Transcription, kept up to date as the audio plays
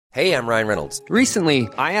Hey, I'm Ryan Reynolds. Recently,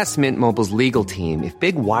 I asked Mint Mobile's legal team if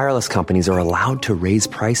big wireless companies are allowed to raise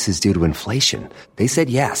prices due to inflation. They said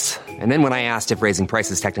yes. And then when I asked if raising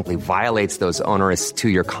prices technically violates those onerous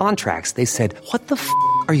two-year contracts, they said, "What the f***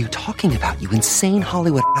 are you talking about, you insane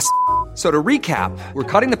Hollywood ass?" So to recap, we're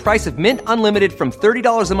cutting the price of Mint Unlimited from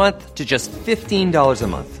 $30 a month to just $15 a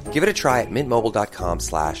month. Give it a try at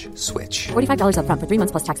mintmobile.com/switch. $45 up front for 3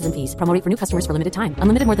 months plus taxes and fees. Promo rate for new customers for limited time.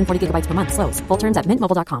 Unlimited more than 40 gigabytes per month. Slows full terms at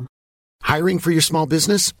mintmobile.com. Hiring for your small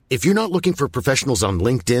business? If you're not looking for professionals on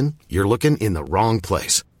LinkedIn, you're looking in the wrong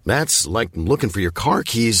place. That's like looking for your car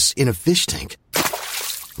keys in a fish tank.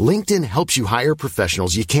 LinkedIn helps you hire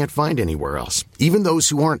professionals you can't find anywhere else, even those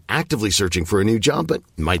who aren't actively searching for a new job but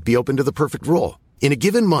might be open to the perfect role. In a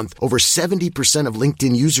given month, over 70% of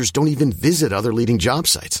LinkedIn users don't even visit other leading job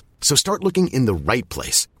sites. So start looking in the right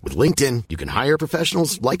place. With LinkedIn, you can hire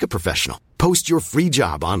professionals like a professional. Post your free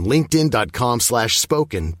job on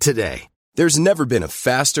linkedin.com/spoken today. There's never been a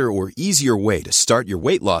faster or easier way to start your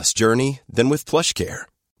weight loss journey than with PlushCare.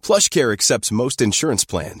 PlushCare accepts most insurance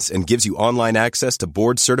plans and gives you online access to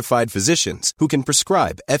board-certified physicians who can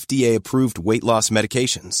prescribe FDA-approved weight loss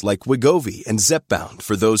medications like Wegovy and Zepbound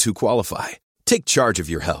for those who qualify. Take charge of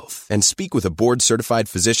your health and speak with a board-certified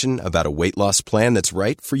physician about a weight loss plan that's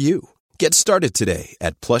right for you. Get started today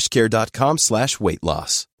at plushcare.com/weight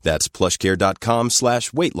loss. That's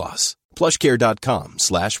plushcare.com/weight loss.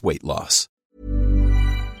 plushcare.com/weight loss.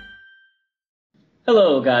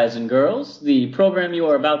 Hello, guys and girls. The program you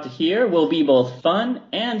are about to hear will be both fun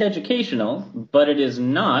and educational, but it is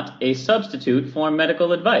not a substitute for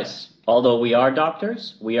medical advice. Although we are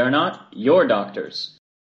doctors, we are not your doctors.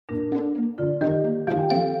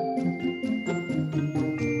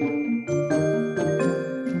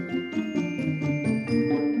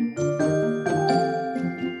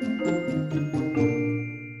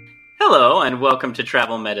 Hello, and welcome to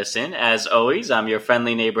Travel Medicine. As always, I'm your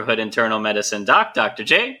friendly neighborhood internal medicine doc, Dr.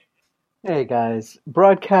 J. Hey guys,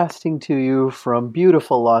 broadcasting to you from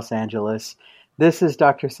beautiful Los Angeles. This is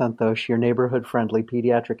Dr. Santosh, your neighborhood-friendly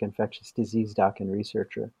pediatric infectious disease doc and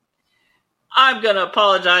researcher. I'm going to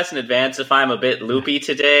apologize in advance if I'm a bit loopy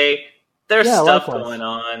today. There's stuff going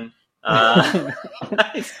on.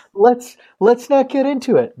 Let's not get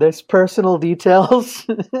into it. There's personal details.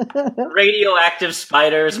 Radioactive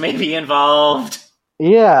spiders may be involved.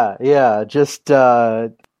 Yeah, just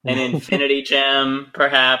an infinity gem,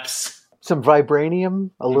 perhaps. Some vibranium,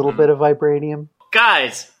 a little bit of vibranium.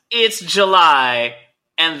 Guys, it's July,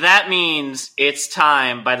 and that means it's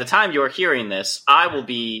time. By the time you're hearing this, I will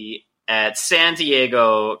be at San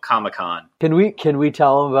Diego Comic-Con. Can we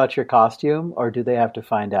tell them about your costume, or do they have to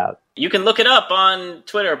find out? You can look it up on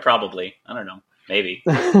Twitter, probably. I don't know. Maybe.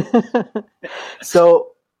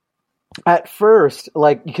 So, at first,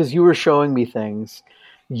 like, because you were showing me things,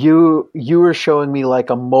 you were showing me like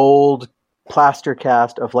a mold plaster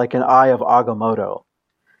cast of like an eye of Agamotto.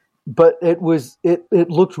 But it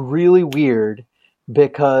looked really weird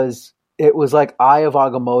because it was like eye of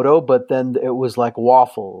Agamotto, but then it was like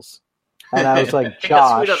waffles. And I was like,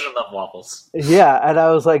 Josh. Who doesn't love waffles? Yeah, and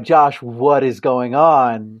I was like, Josh, what is going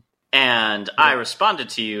on? And I responded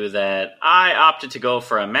to you that I opted to go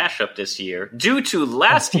for a mashup this year due to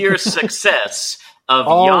last year's success of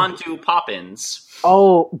Yondu Poppins.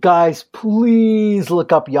 Oh, guys, please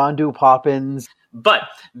look up Yondu Poppins. But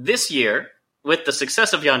this year, with the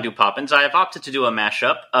success of Yondu Poppins, I have opted to do a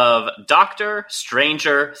mashup of Dr.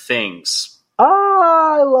 Stranger Things.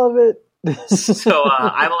 Ah, I love it. So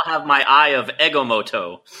I will have my eye of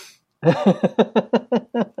Egomoto.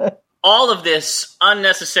 All of this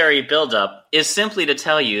unnecessary buildup is simply to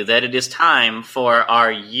tell you that it is time for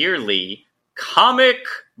our yearly comic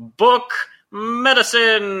book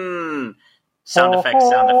medicine. Sound effects.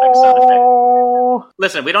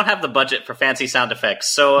 Listen, we don't have the budget for fancy sound effects,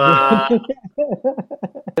 so...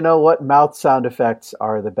 You know what? Mouth sound effects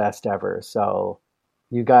are the best ever, so...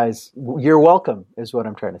 You guys, you're welcome, is what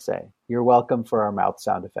I'm trying to say. You're welcome for our mouth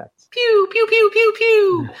sound effects. Pew, pew, pew, pew,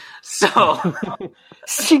 pew. So,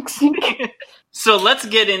 sink, sink. So let's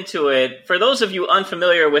get into it. For those of you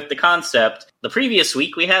unfamiliar with the concept, the previous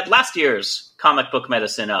week we had last year's comic book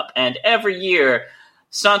medicine up. And every year,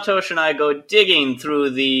 Santosh and I go digging through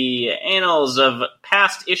the annals of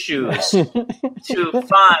past issues to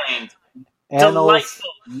find...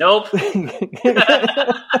 Delightful. Nope.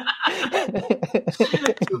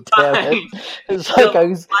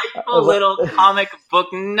 Delightful little comic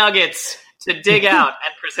book nuggets to dig out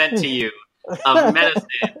and present to you of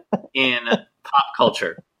medicine in pop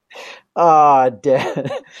culture. Damn.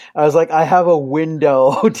 I was like, I have a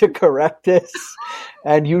window to correct this,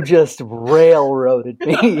 and you just railroaded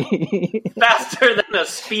me. Faster than a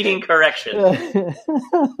speeding correction.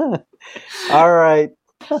 All right.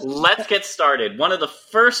 Let's get started. One of the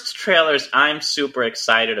first trailers I'm super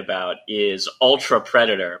excited about is Ultra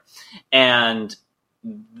Predator. And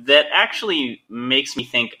that actually makes me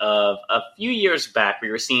think of a few years back, we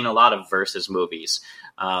were seeing a lot of versus movies.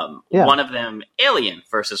 One of them, Alien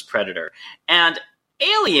versus Predator. And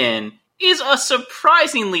Alien is a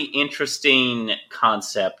surprisingly interesting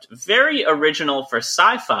concept, very original for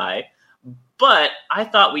sci-fi, but I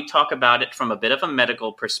thought we'd talk about it from a bit of a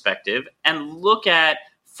medical perspective and look at,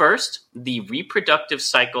 first, the reproductive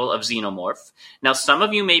cycle of xenomorph. Now, some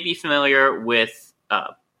of you may be familiar with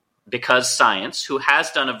Because Science, who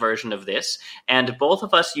has done a version of this, and both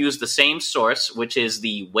of us use the same source, which is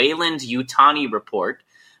the Weyland-Yutani report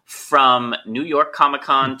from New York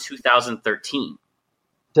Comic-Con 2013.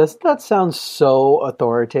 Doesn't that sound so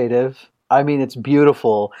authoritative? I mean, it's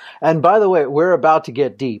beautiful. And by the way, we're about to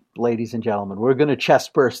get deep, ladies and gentlemen. We're going to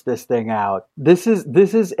chest burst this thing out. This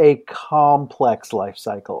is a complex life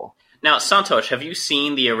cycle. Now, Santosh, have you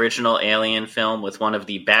seen the original Alien film with one of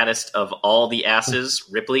the baddest of all the asses,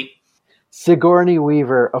 Ripley? Sigourney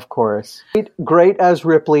Weaver, of course. Great as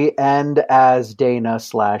Ripley and as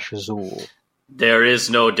Dana/Zool. There is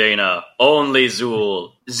no Dana, only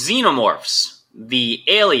Zool. Xenomorphs, the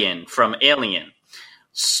alien from Alien,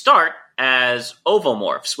 start as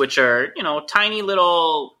ovomorphs, which are, tiny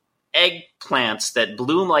little eggplants that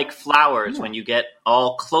bloom like flowers when you get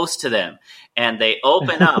all close to them. And they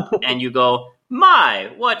open up and you go, my,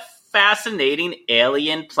 what fascinating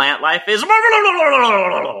alien plant life is.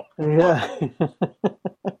 Yeah.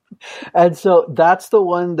 And so that's the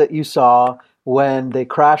one that you saw when they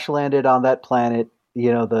crash landed on that planet,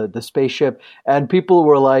 the spaceship, and people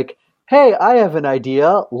were like, hey, I have an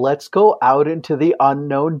idea. Let's go out into the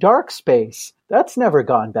unknown dark space. That's never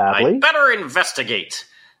gone badly. I better investigate.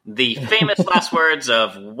 The famous last words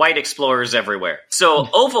of white explorers everywhere. So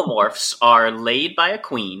ovomorphs are laid by a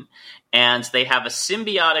queen, and they have a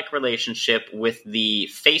symbiotic relationship with the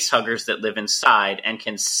facehuggers that live inside and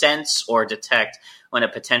can sense or detect when a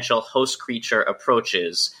potential host creature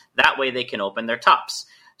approaches. That way they can open their tops.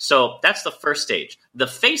 So that's the first stage. The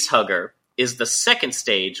facehugger is the second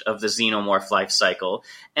stage of the xenomorph life cycle,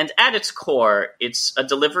 and at its core, it's a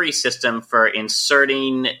delivery system for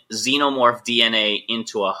inserting xenomorph DNA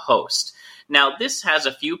into a host. Now, this has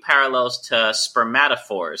a few parallels to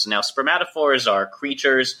spermatophores. Now, spermatophores are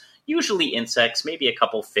creatures, usually insects, maybe a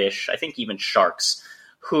couple fish, I think even sharks,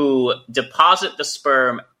 who deposit the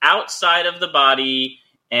sperm outside of the body,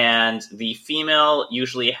 and the female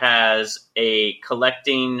usually has a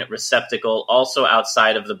collecting receptacle also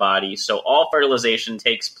outside of the body. So all fertilization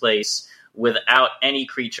takes place without any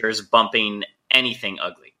creatures bumping anything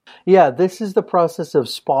ugly. Yeah, this is the process of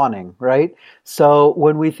spawning, right? So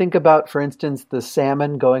when we think about, for instance, the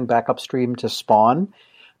salmon going back upstream to spawn,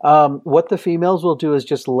 what the females will do is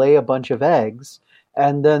just lay a bunch of eggs,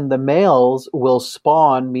 and then the males will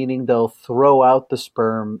spawn, meaning they'll throw out the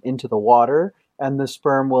sperm into the water, and the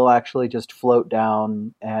sperm will actually just float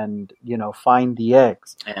down and, find the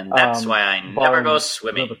eggs. And that's why I never go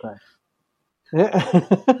swimming.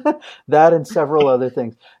 That and several other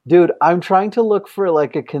things. Dude, I'm trying to look for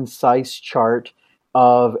like a concise chart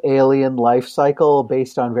of alien life cycle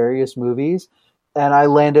based on various movies, and I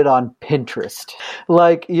landed on Pinterest.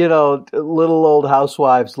 Like, little old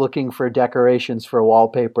housewives looking for decorations for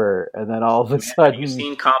wallpaper, and then all of a sudden you've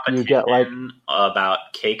seen competition you get like about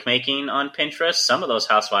cake making on Pinterest. Some of those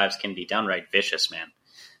housewives can be downright vicious, man.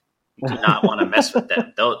 You do not want to mess with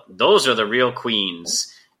them. Those are the real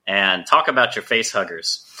queens. And talk about your face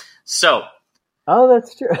huggers. So, oh,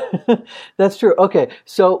 that's true. That's true. Okay,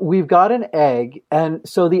 so we've got an egg, and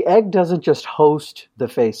so the egg doesn't just host the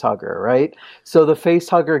face hugger, right? So the face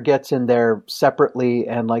hugger gets in there separately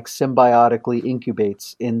and like symbiotically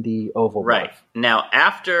incubates in the ovomorph. Right. Now,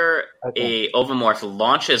 after a ovomorph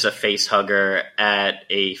launches a face hugger at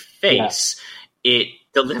a face, it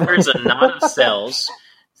delivers a knot of cells,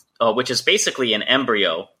 which is basically an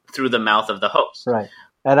embryo, through the mouth of the host. Right.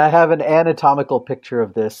 And I have an anatomical picture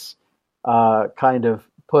of this kind of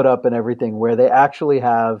put up and everything, where they actually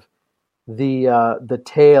have the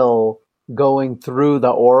tail going through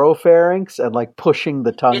the oropharynx and like pushing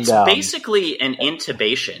the tongue down. It's basically an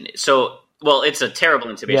intubation. So, it's a terrible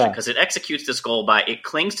intubation because it executes this goal by it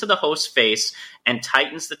clings to the host face and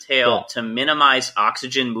tightens the tail to minimize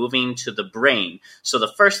oxygen moving to the brain. So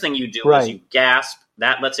the first thing you do is you gasp.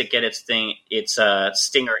 That lets it get its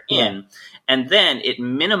stinger in. and then it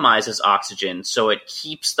minimizes oxygen so it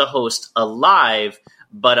keeps the host alive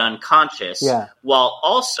but unconscious, while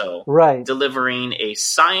also delivering a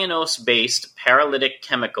cyanose-based paralytic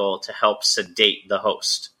chemical to help sedate the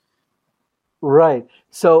host. Right.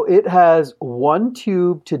 So it has one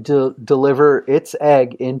tube to deliver its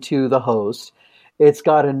egg into the host. It's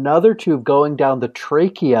got another tube going down the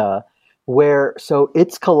trachea so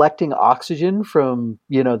it's collecting oxygen from,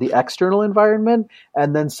 the external environment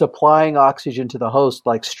and then supplying oxygen to the host,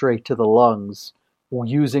 like straight to the lungs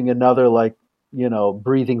using another,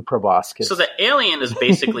 breathing proboscis. So the alien is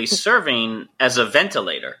basically serving as a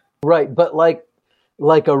ventilator. Right. But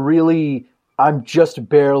like a really, I'm just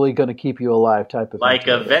barely going to keep you alive type of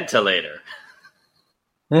a ventilator.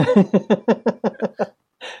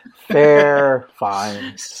 Fair,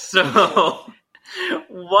 fine. So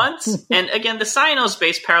and again, the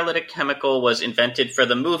cyanose-based paralytic chemical was invented for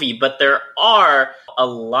the movie, but there are a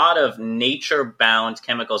lot of nature-bound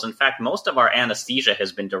chemicals. In fact, most of our anesthesia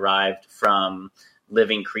has been derived from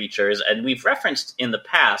living creatures, and we've referenced in the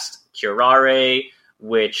past curare,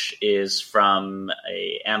 which is from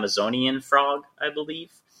a Amazonian frog, I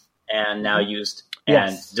believe, and now used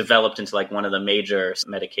and developed into one of the major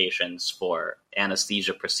medications for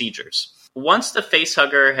anesthesia procedures. Once the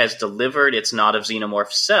facehugger has delivered its knot of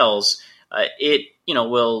xenomorph cells, it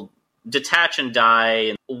will detach and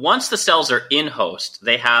die. Once the cells are in host,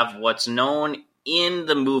 they have what's known in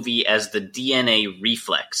the movie as the DNA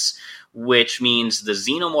reflex, which means the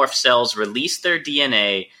xenomorph cells release their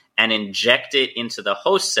DNA and inject it into the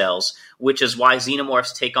host cells, which is why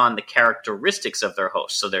xenomorphs take on the characteristics of their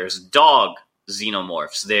host. So there's dog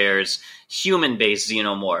xenomorphs, there's human-based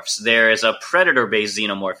xenomorphs, there is a predator-based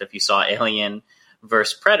xenomorph if you saw Alien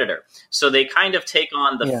vs. Predator. So they kind of take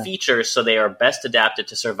on the features so they are best adapted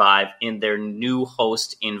to survive in their new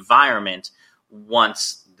host environment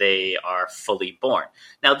once they are fully born.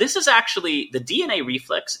 Now, this is actually, the DNA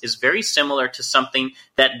reflex is very similar to something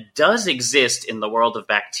that does exist in the world of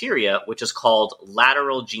bacteria, which is called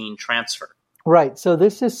lateral gene transfer. Right. So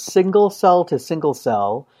this is single cell to single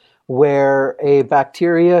cell, where a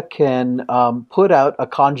bacteria can put out a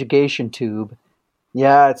conjugation tube.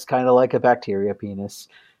 Yeah, it's kind of like a bacteria penis.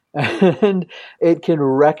 And it can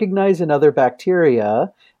recognize another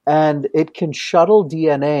bacteria, and it can shuttle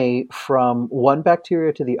DNA from one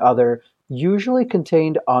bacteria to the other, usually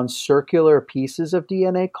contained on circular pieces of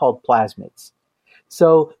DNA called plasmids.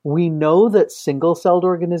 So we know that single-celled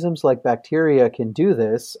organisms like bacteria can do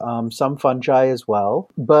this, some fungi as well.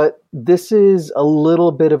 But this is a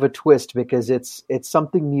little bit of a twist because it's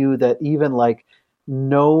something new that even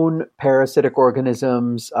known parasitic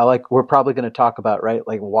organisms, we're probably going to talk about, right?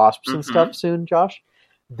 Like wasps and stuff soon, Josh.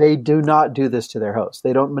 They do not do this to their host.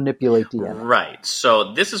 They don't manipulate DNA. Right.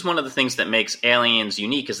 So this is one of the things that makes aliens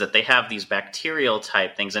unique is that they have these bacterial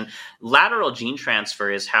type things. And lateral gene transfer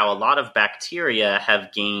is how a lot of bacteria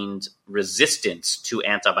have gained resistance to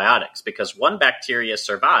antibiotics because one bacteria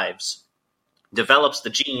survives, develops the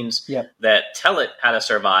genes that tell it how to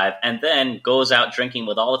survive, and then goes out drinking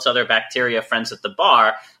with all its other bacteria friends at the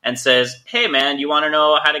bar and says, hey, man, you want to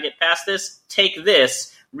know how to get past this? Take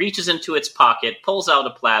this. Reaches into its pocket, pulls out a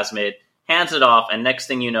plasmid, hands it off, and next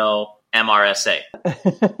thing you know, MRSA.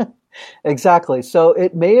 Exactly. So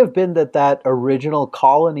it may have been that original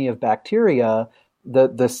colony of bacteria,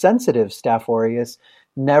 the sensitive Staph aureus,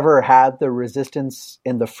 never had the resistance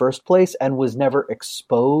in the first place and was never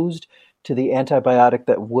exposed to the antibiotic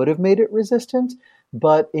that would have made it resistant,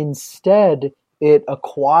 but instead it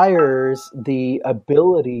acquires the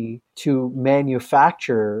ability to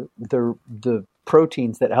manufacture the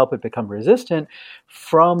proteins that help it become resistant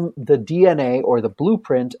from the DNA or the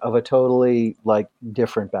blueprint of a totally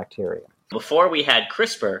different bacteria. Before we had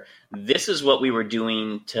CRISPR, this is what we were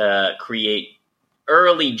doing to create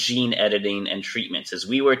early gene editing and treatments. Is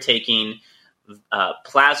we were taking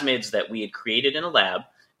plasmids that we had created in a lab,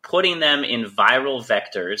 putting them in viral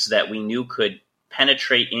vectors that we knew could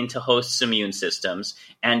penetrate into hosts' immune systems,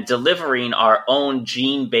 and delivering our own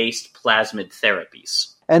gene-based plasmid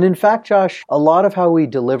therapies. And in fact, Josh, a lot of how we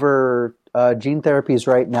deliver gene therapies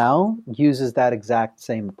right now uses that exact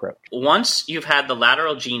same approach. Once you've had the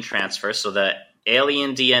lateral gene transfer, so the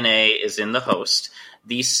alien DNA is in the host,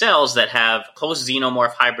 these cells that have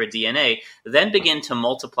post-xenomorph hybrid DNA then begin to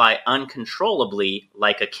multiply uncontrollably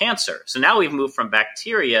like a cancer. So now we've moved from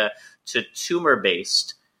bacteria to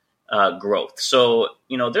tumor-based growth. So,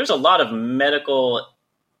 there's a lot of medical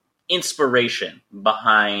inspiration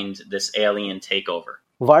behind this alien takeover.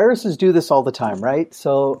 Viruses do this all the time, right?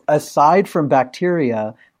 So aside from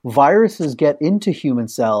bacteria, viruses get into human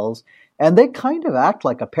cells And they kind of act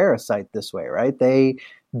like a parasite this way, right? They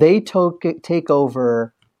take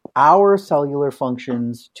over our cellular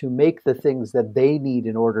functions to make the things that they need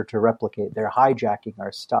in order to replicate. They're hijacking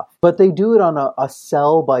our stuff. But they do it on a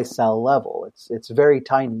cell-by-cell level. It's very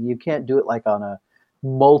tiny. You can't do it like on a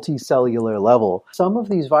multicellular level. Some of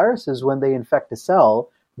these viruses, when they infect a cell,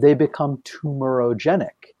 they become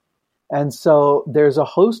tumorogenic. And so there's a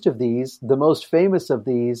host of these. The most famous of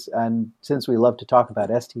these, and since we love to talk about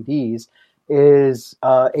STDs, is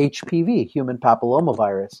HPV, human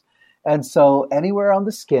papillomavirus. And so anywhere on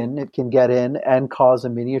the skin, it can get in and cause a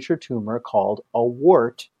miniature tumor called a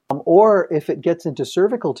wart. Or if it gets into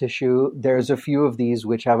cervical tissue, there's a few of these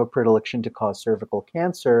which have a predilection to cause cervical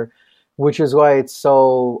cancer, which is why it's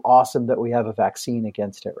so awesome that we have a vaccine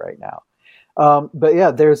against it right now. But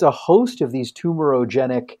yeah, there's a host of these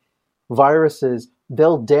tumorogenic viruses.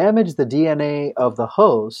 They'll damage the DNA of the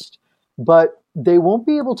host, but they won't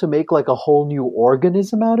be able to make like a whole new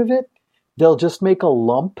organism out of it. They'll just make a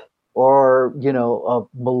lump or, a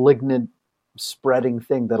malignant spreading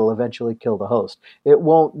thing that'll eventually kill the host. It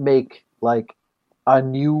won't make like a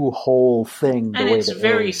new whole thing. And it's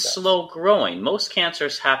very slow growing. Most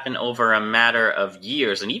cancers happen over a matter of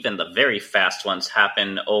years, and even the very fast ones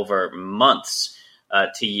happen over months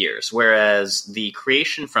to years, whereas the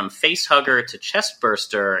creation from facehugger to chest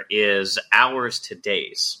burster is hours to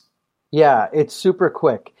days. Yeah, it's super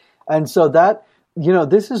quick. And so that,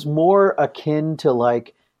 this is more akin to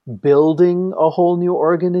like building a whole new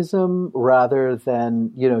organism rather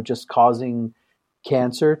than, just causing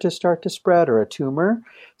cancer to start to spread or a tumor.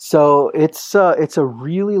 So it's a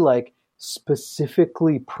really like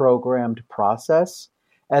specifically programmed process.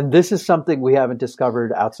 And this is something we haven't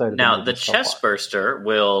discovered outside of now. The chest burster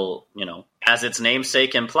will, as its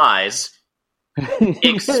namesake implies,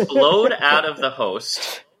 explode out of the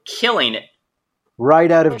host, killing it.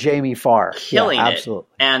 Right out of Jamie Farr. Killing it. Absolutely.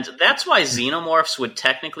 And that's why xenomorphs would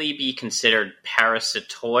technically be considered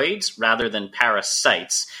parasitoids rather than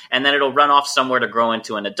parasites. And then it'll run off somewhere to grow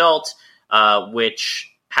into an adult,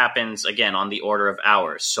 which happens, again, on the order of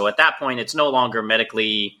hours. So at that point, it's no longer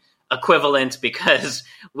medically equivalent because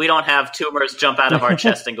we don't have tumors jump out of our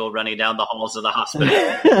chest and go running down the halls of the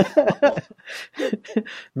hospital.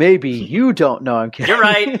 Maybe you don't know. I'm kidding. You're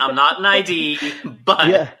right. I'm not an ID, but...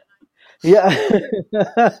 Yeah.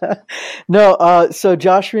 No, so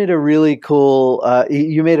Josh made a really cool,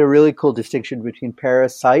 you made a really cool distinction between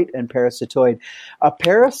parasite and parasitoid. A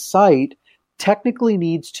parasite technically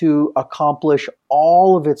needs to accomplish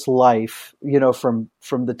all of its life, from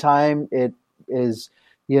the time it is,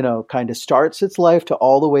 kind of starts its life to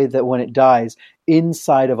all the way that when it dies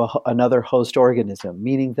inside of another host organism,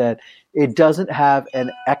 meaning that it doesn't have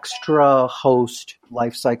an extra host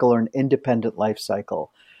life cycle or an independent life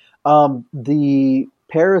cycle. The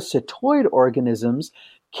parasitoid organisms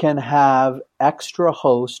can have extra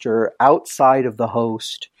host or outside of the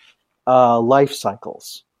host life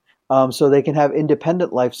cycles. So they can have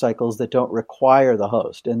independent life cycles that don't require the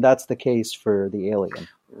host. And that's the case for the alien.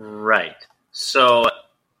 Right. So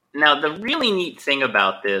now the really neat thing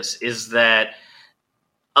about this is that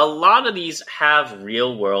a lot of these have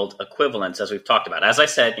real-world equivalents, as we've talked about. As I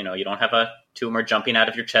said, you don't have a tumor jumping out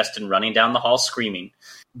of your chest and running down the hall screaming.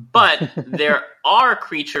 But there are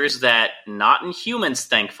creatures that, not in humans,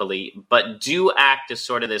 thankfully, but do act as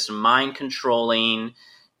sort of this mind-controlling,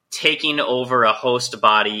 taking over a host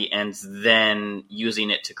body and then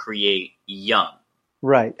using it to create young.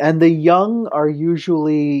 Right. And the young are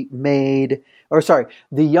usually made, the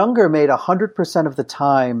young are made 100% of the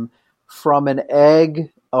time from an egg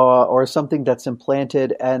or something that's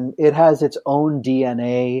implanted, and it has its own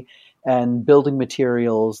DNA and building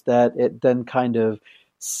materials that it then kind of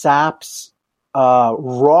saps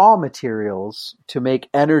raw materials to make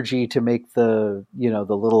energy to make the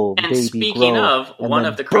the little and baby speaking grow, of, one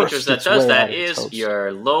of the creatures that does that is host.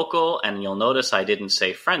 Your local, and you'll notice I didn't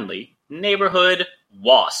say friendly, neighborhood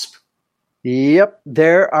wasp. Yep,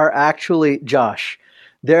 there are actually, Josh,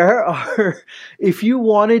 if you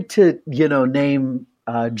wanted to name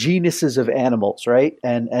genuses of animals, right,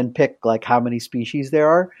 and pick like how many species there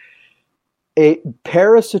are,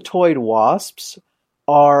 parasitoid wasps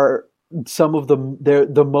are some of they're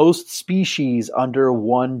the most species under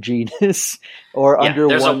one genus or under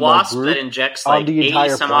there's one a wasp group that injects like 80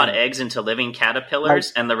 some odd planet. eggs into living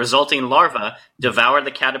caterpillars, and the resulting larvae devour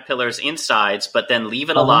the caterpillar's insides, but then leave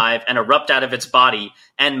it alive and erupt out of its body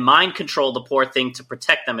and mind control the poor thing to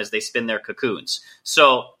protect them as they spin their cocoons.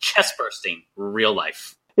 So chest bursting, real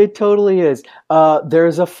life. It totally is.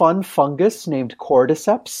 There's a fun fungus named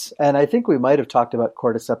cordyceps, and I think we might have talked about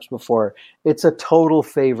cordyceps before. It's a total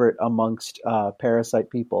favorite amongst parasite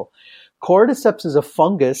people. Cordyceps is a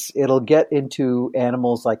fungus. It'll get into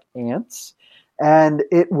animals like ants, and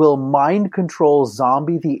it will mind control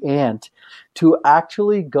Zombie the ant to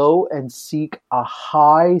actually go and seek a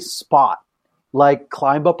high spot, like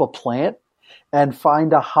climb up a plant and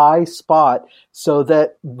find a high spot so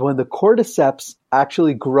that when the cordyceps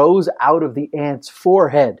actually grows out of the ant's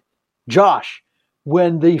forehead, Josh,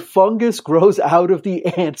 when the fungus grows out of the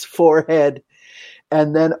ant's forehead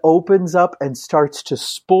and then opens up and starts to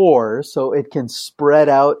spore so it can spread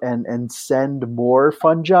out and send more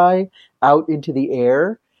fungi out into the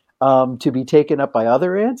air to be taken up by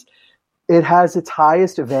other ants, it has its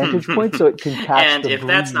highest vantage point, so it can catch and the if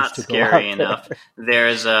that's not breeze to scary go out enough, there.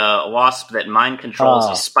 there's a wasp that mind controls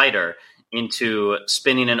a spider into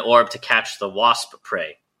spinning an orb to catch the wasp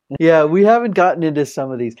prey. Yeah, we haven't gotten into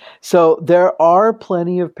some of these. So there are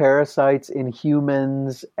plenty of parasites in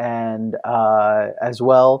humans and as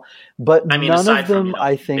well, but none aside of them, from,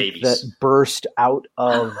 I think, babies. that burst out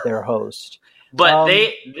of their host. But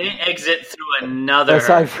they exit through another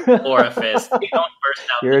orifice. They don't burst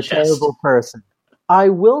out You're the a chest. terrible person. I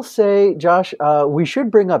will say, Josh, we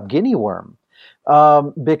should bring up guinea worm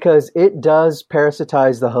because it does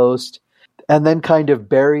parasitize the host and then kind of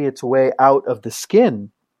bury its way out of the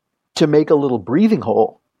skin to make a little breathing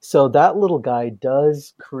hole. So that little guy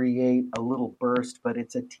does create a little burst, but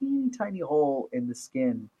it's a teeny tiny hole in the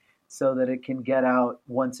skin so that it can get out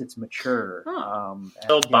once it's mature.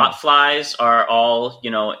 So botflies are all,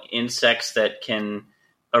 insects that can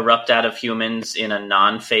erupt out of humans in a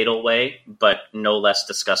non-fatal way, but no less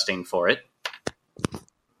disgusting for it.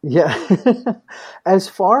 Yeah. As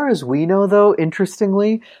far as we know, though,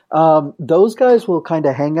 interestingly, those guys will kind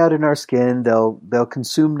of hang out in our skin. They'll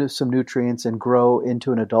consume some nutrients and grow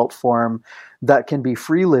into an adult form that can be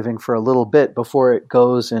free living for a little bit before it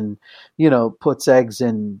goes and, puts eggs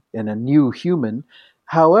in a new human.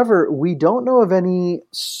 However, we don't know of any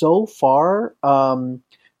so far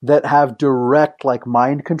that have direct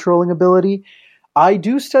mind controlling ability. I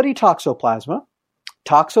do study toxoplasma.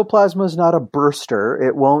 Toxoplasma is not a burster.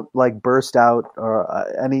 It won't burst out or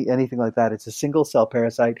anything like that. It's a single cell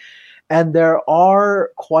parasite. And there are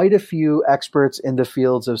quite a few experts in the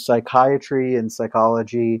fields of psychiatry and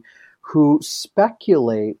psychology who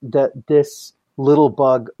speculate that this little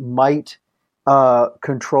bug might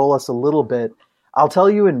control us a little bit. I'll tell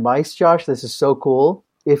you, in mice, Josh, this is so cool.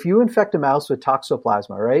 If you infect a mouse with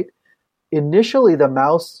toxoplasma, right? Initially, the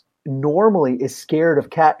mouse normally is scared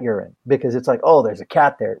of cat urine because it's oh, there's a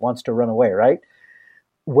cat there. It wants to run away, right?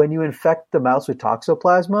 When you infect the mouse with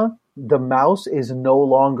toxoplasma, the mouse is no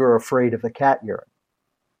longer afraid of the cat urine.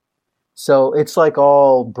 So it's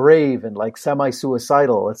all brave and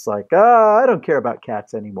semi-suicidal. It's I don't care about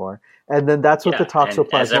cats anymore. And then that's what the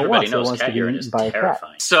toxoplasma wants. It wants to be eaten by a cat.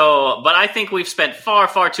 So, but I think we've spent far,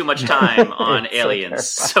 far too much time on aliens.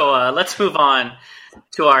 So let's move on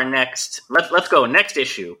to our next. Let's go next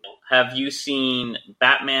issue. Have you seen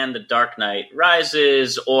Batman: The Dark Knight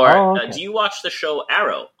Rises, or do you watch the show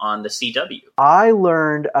Arrow on the CW? I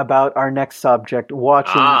learned about our next subject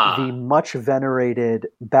watching the much venerated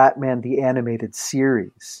Batman the Animated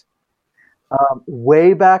Series.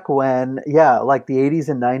 Way back when, the 80s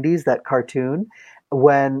and 90s, that cartoon,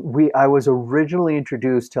 when I was originally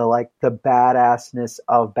introduced to the badassness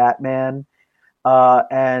of Batman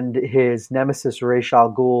and his nemesis Ra's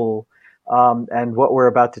al Ghul, and what we're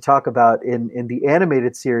about to talk about in the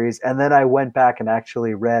animated series. And then I went back and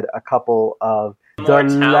actually read a couple of the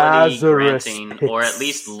Lazarus pits. Or at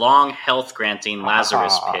least long health granting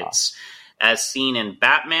Lazarus pits, as seen in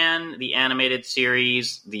Batman, the animated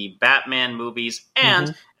series, the Batman movies,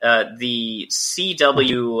 and the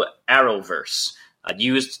CW Arrowverse,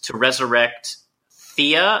 used to resurrect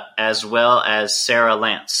Thea as well as Sarah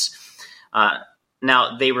Lance.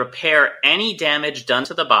 Now, they repair any damage done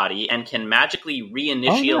to the body and can magically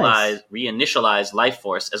reinitialize life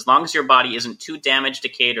force as long as your body isn't too damaged,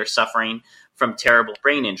 decayed, or suffering from terrible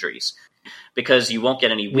brain injuries. Because you won't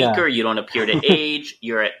get any weaker, you don't appear to age,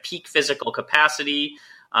 you're at peak physical capacity.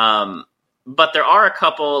 But there are a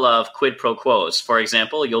couple of quid pro quos. For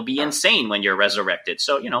example, you'll be insane when you're resurrected.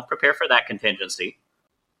 So, prepare for that contingency.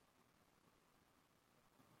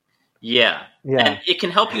 Yeah. And it can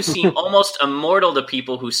help you seem almost immortal to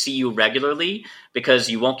people who see you regularly because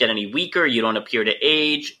you won't get any weaker, you don't appear to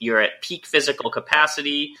age, you're at peak physical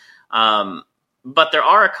capacity. But there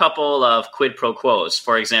are a couple of quid pro quos.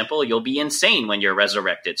 For example, you'll be insane when you're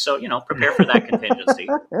resurrected. So, prepare for that contingency.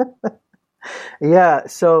 Yeah,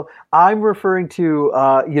 so I'm referring to,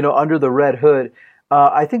 Under the Red Hood.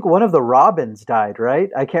 I think one of the Robins died, right?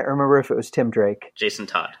 I can't remember if it was Tim Drake. Jason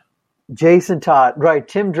Todd. Jason Todd, right.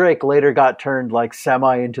 Tim Drake later got turned like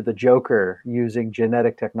semi into the Joker using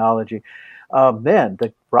genetic technology. Man,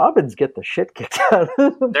 the Robins get the shit kicked out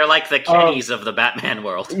of them. They're like the Kennys of the Batman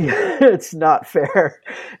world. It's not fair.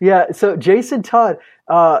 Yeah, so Jason Todd,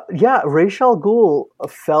 Ra's al Ghul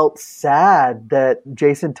felt sad that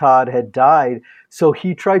Jason Todd had died, so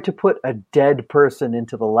he tried to put a dead person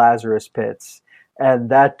into the Lazarus pits, and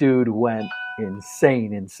that dude went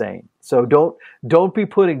insane. So don't be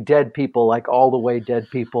putting dead people, like all the way dead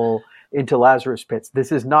people, into Lazarus pits.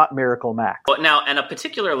 This is not Miracle Max. But now, and a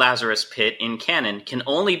particular Lazarus pit in canon can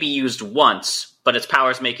only be used once, but its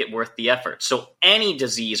powers make it worth the effort. So any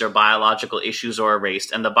disease or biological issues are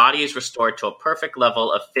erased, and the body is restored to a perfect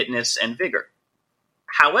level of fitness and vigor.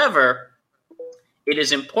 However, it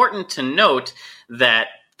is important to note that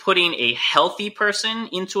putting a healthy person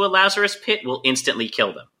into a Lazarus pit will instantly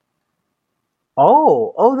kill them.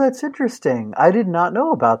 Oh, that's interesting. I did not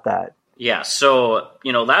know about that. Yeah, so,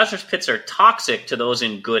 Lazarus pits are toxic to those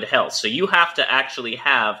in good health. So you have to actually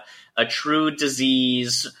have a true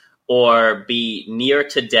disease or be near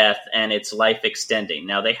to death and it's life extending.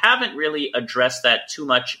 Now, they haven't really addressed that too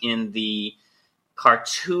much in the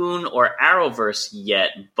cartoon or Arrowverse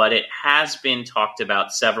yet, but it has been talked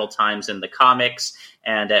about several times in the comics.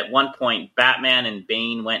 And at one point, Batman and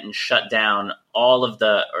Bane went and shut down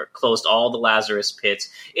closed all the Lazarus pits.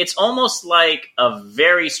 It's almost like a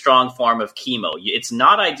very strong form of chemo. It's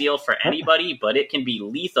not ideal for anybody, but it can be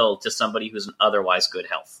lethal to somebody who's in otherwise good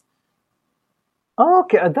health.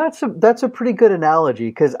 Okay, that's a pretty good analogy,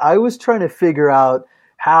 because I was trying to figure out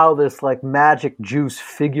how this like magic juice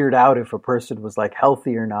figured out if a person was like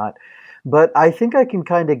healthy or not. But I think I can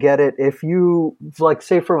kind of get it if you, like,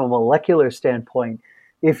 say from a molecular standpoint,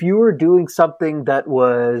 if you were doing something that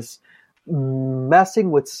was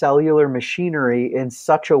messing with cellular machinery in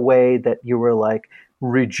such a way that you were like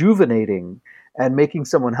rejuvenating and making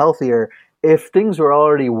someone healthier, if things were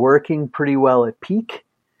already working pretty well at peak,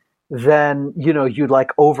 then, you'd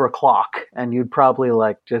like overclock and you'd probably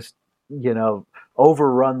like just,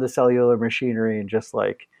 overrun the cellular machinery and just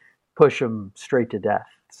like push them straight to death.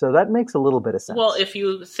 So that makes a little bit of sense. Well, if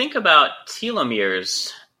you think about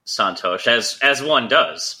telomeres, Santosh, as one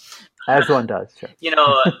does. As one does, sure.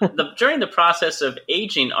 During the process of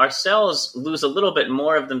aging, our cells lose a little bit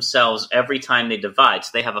more of themselves every time they divide.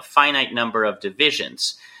 So they have a finite number of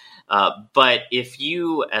divisions. But if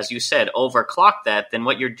you, as you said, overclock that, then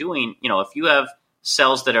what you're doing, if you have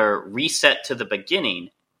cells that are reset to the beginning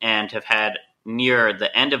and have had near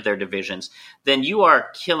the end of their divisions, then you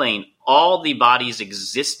are killing all the body's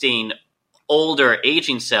existing older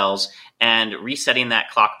aging cells and resetting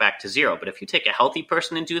that clock back to zero. But if you take a healthy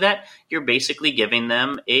person and do that, you're basically giving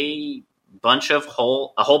them a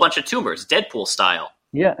whole bunch of tumors, Deadpool style.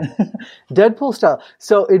 Yeah, Deadpool style.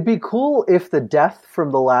 So it'd be cool if the death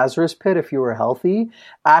from the Lazarus pit, if you were healthy,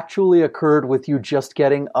 actually occurred with you just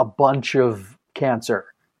getting a bunch of cancer.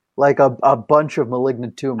 Like a bunch of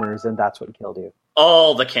malignant tumors, and that's what killed you.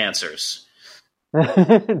 All the cancers.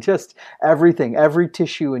 Just everything. Every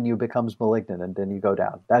tissue in you becomes malignant, and then you go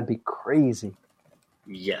down. That'd be crazy.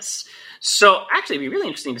 Yes. So, actually, it'd be really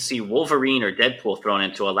interesting to see Wolverine or Deadpool thrown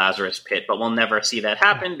into a Lazarus pit, but we'll never see that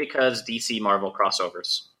happen because DC Marvel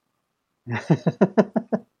crossovers.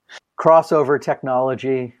 Crossover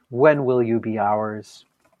technology. When will you be ours?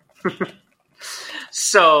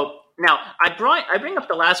 So... Now, I bring up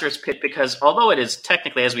the Lazarus Pit because although it is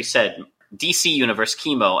technically, as we said, DC Universe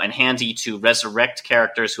chemo and handy to resurrect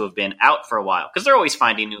characters who have been out for a while, because they're always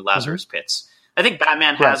finding new Lazarus Pits. I think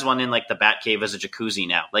Batman has one in like the Batcave as a jacuzzi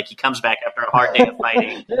now. Like he comes back after a hard day of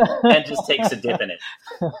fighting and just takes a dip in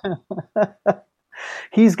it.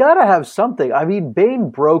 He's got to have something. I mean, Bane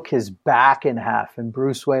broke his back in half, and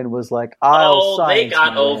Bruce Wayne was like, they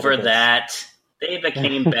got over that. They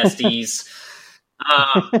became besties.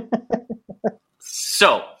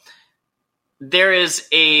 So there is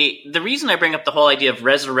the reason I bring up the whole idea of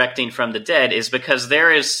resurrecting from the dead is because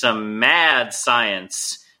there is some mad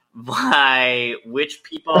science by which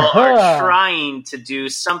people are trying to do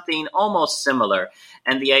something almost similar.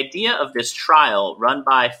 And the idea of this trial run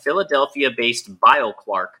by Philadelphia-based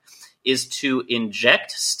BioQuark is to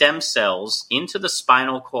inject stem cells into the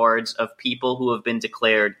spinal cords of people who have been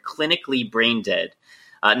declared clinically brain dead.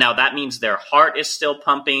 Now, that means their heart is still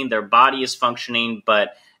pumping, their body is functioning, but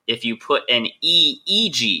if you put an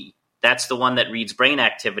EEG, that's the one that reads brain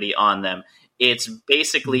activity on them, it's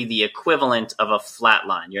basically the equivalent of a flat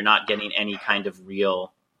line. You're not getting any kind of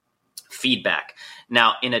real feedback.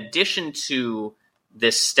 Now, in addition to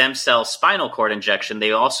this stem cell spinal cord injection,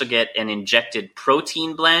 they also get an injected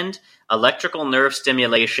protein blend, electrical nerve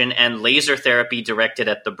stimulation, and laser therapy directed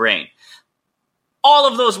at the brain. All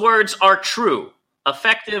of those words are true.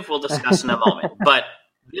 Effective, we'll discuss in a moment. But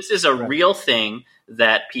this is a real thing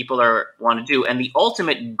that people want to do. And the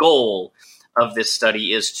ultimate goal of this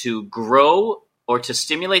study is to grow or to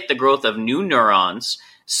stimulate the growth of new neurons,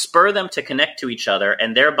 spur them to connect to each other,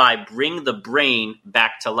 and thereby bring the brain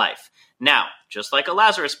back to life. Now, just like a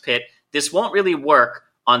Lazarus pit, this won't really work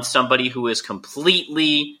on somebody who is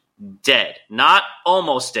completely dead. Not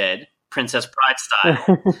almost dead, Princess Bride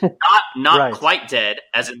style. Not quite dead,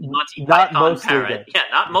 as in Monty Python parrot. Dead. Yeah,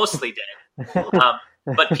 not mostly dead.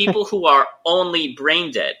 But people who are only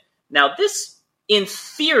brain dead. Now, this, in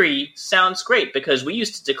theory, sounds great because we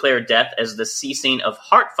used to declare death as the ceasing of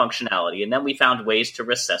heart functionality, and then we found ways to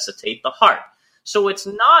resuscitate the heart. So it's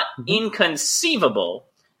not inconceivable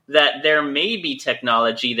that there may be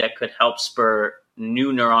technology that could help spur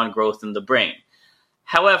new neuron growth in the brain.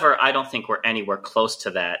 However, I don't think we're anywhere close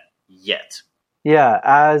to that yet. Yeah,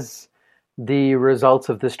 as the results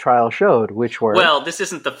of this trial showed, which were... Well, this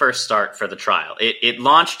isn't the first start for the trial. It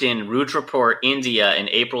launched in Rudrapur, India in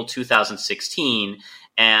April 2016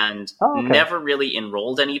 and never really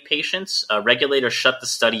enrolled any patients. Regulators shut the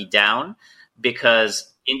study down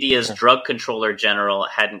because India's drug controller general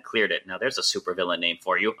hadn't cleared it. Now, there's a supervillain name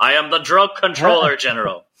for you. I am the drug controller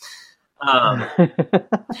general.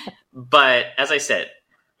 But as I said...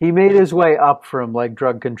 He made his way up from like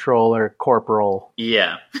drug controller, corporal.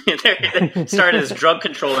 Yeah. They started as drug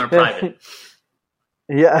controller private.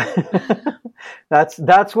 Yeah.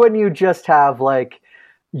 That's when you just have like,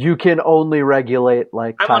 you can only regulate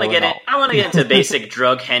like I want to get into basic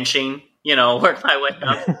drug henching, work my way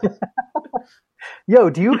up. Yo,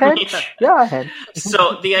 do you hench? Yeah, I hench.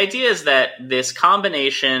 So the idea is that this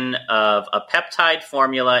combination of a peptide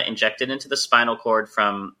formula injected into the spinal cord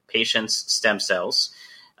from patients' stem cells,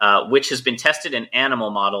 which has been tested in animal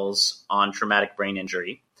models on traumatic brain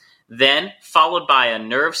injury, then followed by a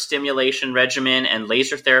nerve stimulation regimen and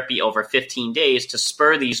laser therapy over 15 days to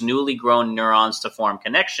spur these newly grown neurons to form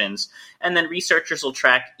connections, and then researchers will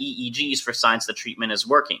track EEGs for signs the treatment is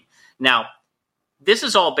working. Now, this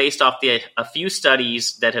is all based off a few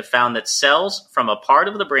studies that have found that cells from a part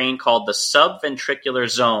of the brain called the subventricular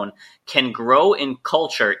zone can grow in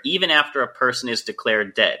culture even after a person is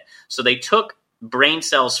declared dead. So they took brain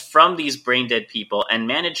cells from these brain dead people and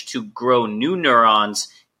managed to grow new neurons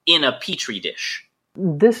in a petri dish.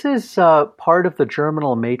 This is part of the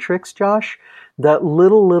germinal matrix, Josh, that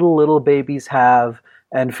little babies have,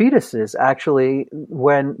 and fetuses actually,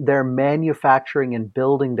 when they're manufacturing and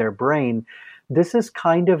building their brain. This is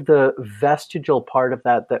kind of the vestigial part of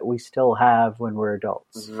that we still have when we're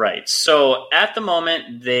adults. Right. So at the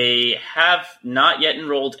moment, they have not yet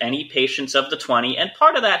enrolled any patients of the 20. And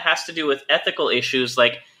part of that has to do with ethical issues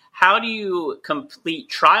like how do you complete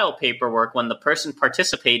trial paperwork when the person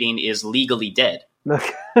participating is legally dead?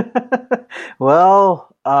 Well...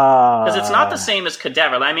 Because it's not the same as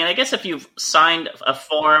cadaver. I mean, I guess if you've signed a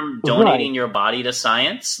form donating your body to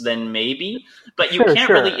science, then maybe. But you can't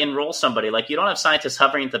really enroll somebody. Like, you don't have scientists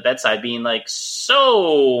hovering at the bedside being like,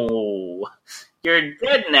 so, you're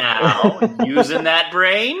dead now, using that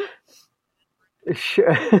brain?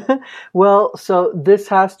 Sure. Well, so this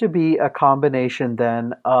has to be a combination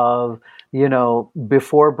then of,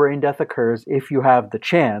 before brain death occurs, if you have the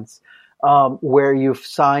chance, where you've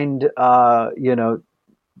signed,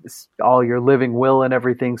 all your living will and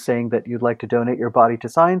everything saying that you'd like to donate your body to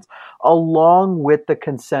science, along with the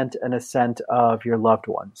consent and assent of your loved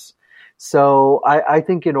ones. So I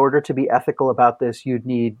think in order to be ethical about this, you'd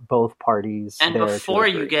need both parties. And before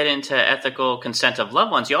you get into ethical consent of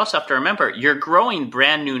loved ones, you also have to remember you're growing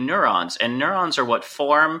brand new neurons, and neurons are what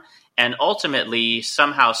form and ultimately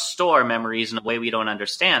somehow store memories in a way we don't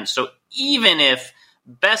understand. So even if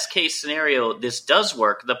best case scenario, this does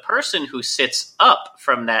work, the person who sits up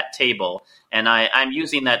from that table, and I'm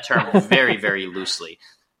using that term very, very loosely,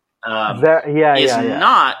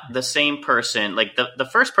 not the same person. Like the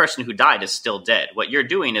first person who died is still dead. What you're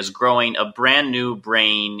doing is growing a brand new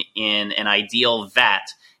brain in an ideal vat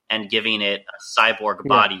and giving it a cyborg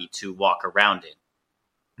body to walk around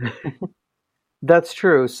in. That's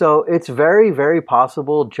true. So it's very, very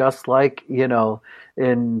possible, just like,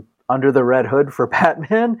 in Under the Red Hood for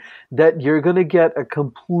Batman, that you're going to get a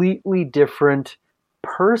completely different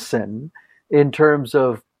person in terms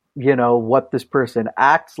of, what this person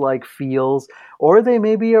acts like, feels, or they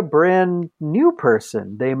may be a brand new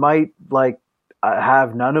person. They might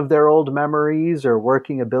have none of their old memories or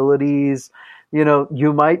working abilities.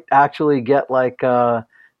 You might actually get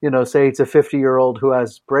say it's a 50-year-old who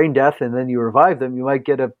has brain death and then you revive them, you might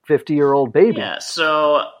get a 50-year-old baby. Yeah,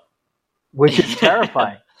 so... Which is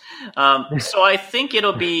terrifying. So I think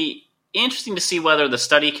it'll be interesting to see whether the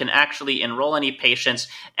study can actually enroll any patients,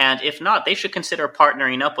 and if not, they should consider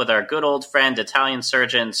partnering up with our good old friend, Italian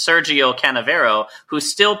surgeon Sergio Canavero, who's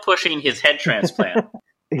still pushing his head transplant.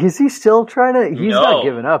 Is he still trying to? He's not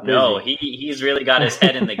giving up, No, is he? He's really got his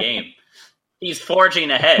head in the game. He's forging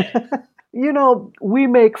ahead. We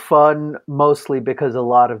make fun mostly because a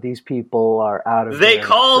lot of these people are out of They their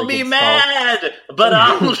call me friggin' mad, but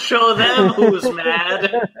I'll show them who's mad.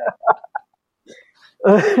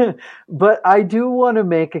 But I do want to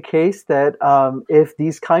make a case that if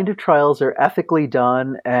these kind of trials are ethically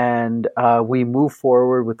done and we move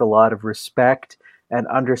forward with a lot of respect and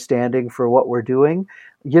understanding for what we're doing,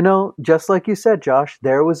 just like you said, Josh,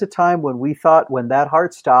 there was a time when we thought when that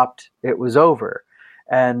heart stopped, it was over.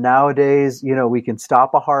 And nowadays, we can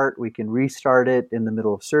stop a heart, we can restart it in the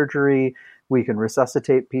middle of surgery, we can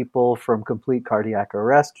resuscitate people from complete cardiac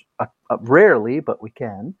arrest, rarely, but we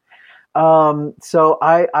can. So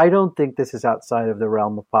I don't think this is outside of the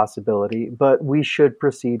realm of possibility, but we should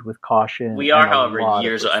proceed with caution. We are, however,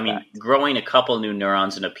 growing a couple new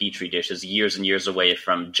neurons in a petri dish is years and years away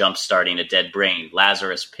from jump-starting a dead brain,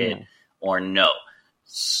 Lazarus Pit, or no.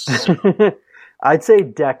 So, I'd say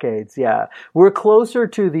decades, yeah. We're closer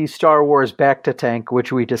to the Star Wars Bacta tank,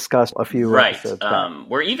 which we discussed a few episodes back.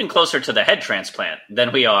 We're even closer to the head transplant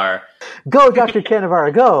than we are... Go, Dr.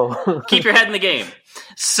 Canavaro, go! Keep your head in the game.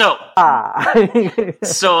 So,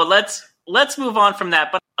 so let's move on from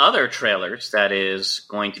that. But other trailers that is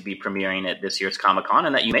going to be premiering at this year's Comic-Con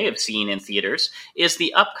and that you may have seen in theaters is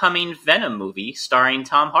the upcoming Venom movie starring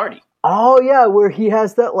Tom Hardy. Oh, yeah, where he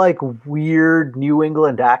has that, weird New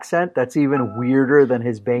England accent that's even weirder than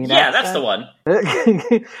his Bane accent. Yeah, that's the one.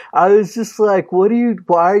 I was just like, why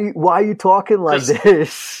are you talking like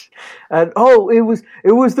this? And,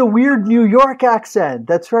 it was the weird New York accent.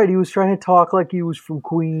 That's right, he was trying to talk like he was from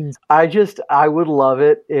Queens. I would love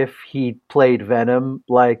it if he played Venom,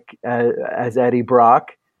 as Eddie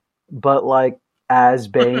Brock, but, as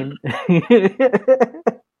Bane.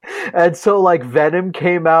 And so, Venom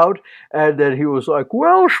came out, and then he was like,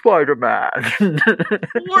 well, Spider-Man.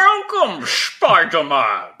 Welcome,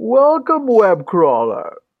 Spider-Man. Welcome,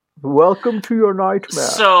 Webcrawler. Welcome to your nightmare.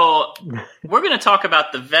 So, we're going to talk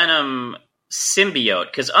about the Venom symbiote,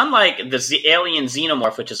 because unlike the alien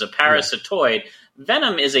xenomorph, which is a parasitoid,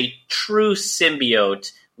 Venom is a true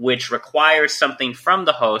symbiote, which requires something from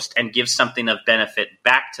the host and gives something of benefit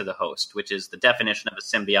back to the host, which is the definition of a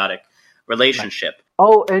symbiotic relationship.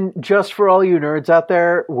 Oh, and just for all you nerds out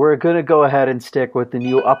there, we're going to go ahead and stick with the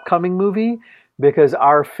new upcoming movie because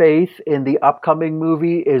our faith in the upcoming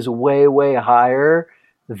movie is way, way higher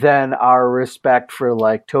than our respect for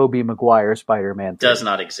Tobey Maguire Spider-Man 3. Does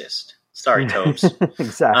not exist. Sorry, Tobes.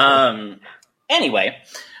 Exactly. Anyway,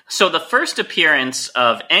 so the first appearance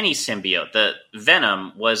of any symbiote, the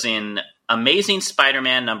Venom, was in Amazing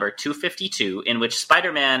Spider-Man number 252, in which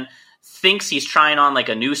Spider-Man thinks he's trying on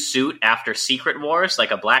a new suit after Secret Wars,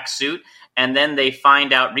 a black suit, and then they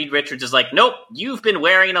find out Reed Richards is like, nope, you've been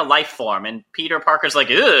wearing a life form, and Peter Parker's like,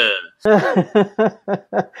 ugh.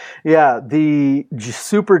 Yeah, the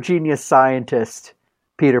super genius scientist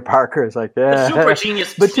Peter Parker is like, the super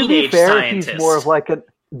genius but teenage to be fair, scientist. He's more of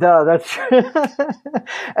no, that's true.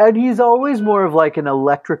 And he's always more of an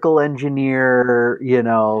electrical engineer,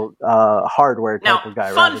 hardware type of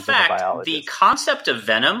guy. Fun fact, the concept of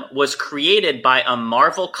Venom was created by a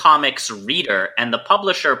Marvel Comics reader, and the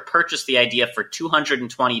publisher purchased the idea for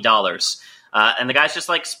 $220. And the guy's just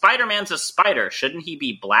like, Spider-Man's a spider. Shouldn't he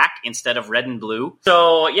be black instead of red and blue?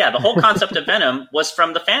 So, yeah, the whole concept of Venom was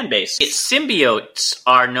from the fan base. Symbiotes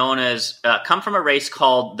are known as, come from a race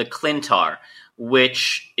called the Clintar,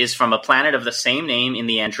 which is from a planet of the same name in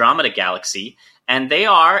the Andromeda Galaxy, and they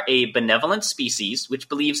are a benevolent species which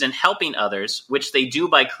believes in helping others, which they do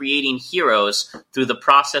by creating heroes through the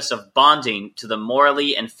process of bonding to the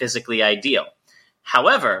morally and physically ideal.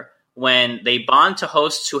 However, when they bond to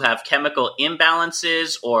hosts who have chemical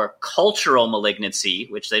imbalances or cultural malignancy,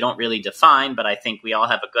 which they don't really define, but I think we all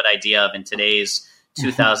have a good idea of in today's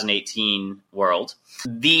 2018 world.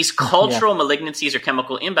 These cultural malignancies or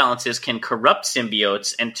chemical imbalances can corrupt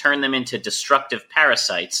symbiotes and turn them into destructive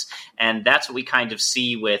parasites. And that's what we kind of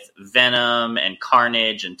see with Venom and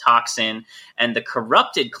Carnage and Toxin. And the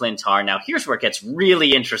corrupted Clintar, now here's where it gets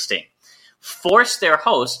really interesting, force their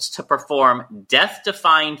hosts to perform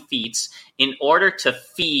death-defying feats in order to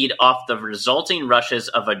feed off the resulting rushes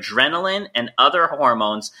of adrenaline and other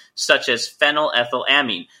hormones such as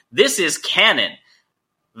phenylethylamine. This is canon.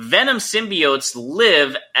 Venom symbiotes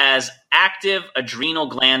live as active adrenal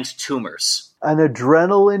gland tumors. An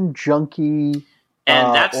adrenaline junkie.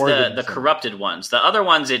 And that's the organism. corrupted ones. The other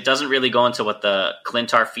ones, it doesn't really go into what the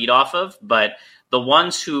Clintar feed off of, but the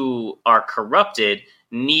ones who are corrupted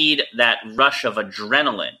need that rush of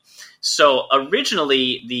adrenaline. So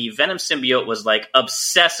originally, the Venom symbiote was like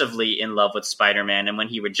obsessively in love with Spider-Man, and when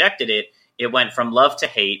he rejected it, it went from love to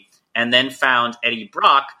hate, and then found Eddie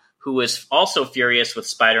Brock, who was also furious with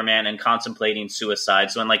Spider-Man and contemplating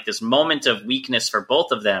suicide. So in like this moment of weakness for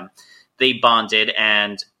both of them, they bonded,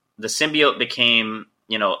 and the symbiote became,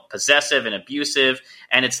 possessive and abusive.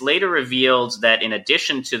 And it's later revealed that in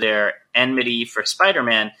addition to their enmity for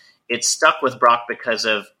Spider-Man, it stuck with Brock because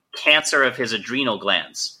of cancer of his adrenal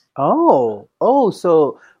glands.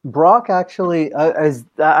 So Brock actually, I'm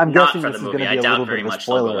Not guessing for this the is going movie. to I be a doubt little very bit of a much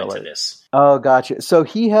they'll go spoiler into alert. this. Oh, gotcha. So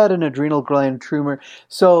he had an adrenal gland tumor.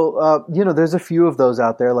 So, there's a few of those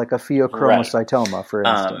out there, like a pheochromocytoma, for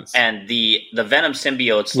instance. And the Venom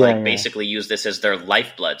symbiotes basically use this as their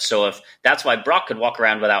lifeblood. So that's why Brock could walk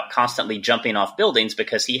around without constantly jumping off buildings,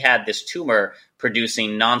 because he had this tumor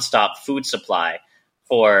producing nonstop food supply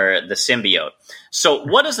for the symbiote. So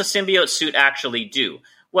what does the symbiote suit actually do?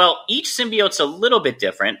 Well, each symbiote's a little bit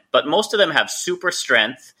different, but most of them have super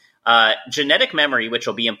strength, genetic memory, which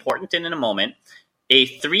will be important in a moment, a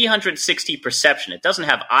 360 perception. It doesn't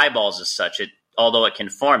have eyeballs as such, although it can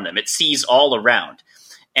form them. It sees all around.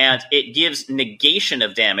 And it gives negation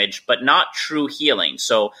of damage, but not true healing.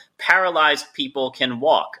 So paralyzed people can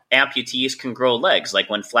walk. Amputees can grow legs, like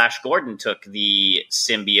when Flash Gordon took the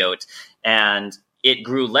symbiote and it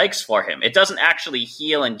grew legs for him. It doesn't actually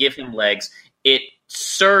heal and give him legs. It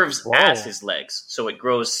serves as his legs. So it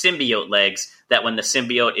grows symbiote legs that when the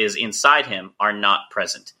symbiote is inside him are not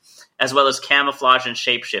present, as well as camouflage and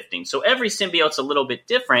shape-shifting. So every symbiote's a little bit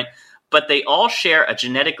different, but they all share a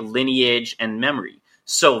genetic lineage and memory.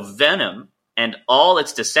 So Venom and all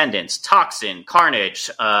its descendants, Toxin, Carnage,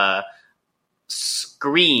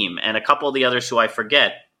 Scream, and a couple of the others who I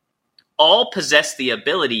forget, all possess the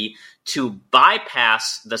ability to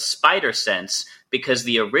bypass the spider sense, because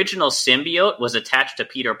the original symbiote was attached to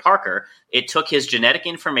Peter Parker. It took his genetic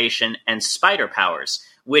information and spider powers,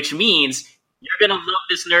 which means you're going to love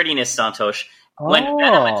this nerdiness, Santosh. When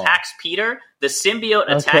Venom attacks Peter, the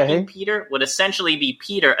symbiote attacking Peter would essentially be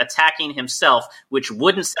Peter attacking himself, which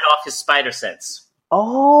wouldn't set off his spider sense.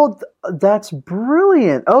 Oh, that's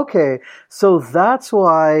brilliant. Okay, so that's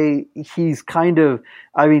why he's kind of,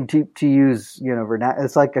 to use,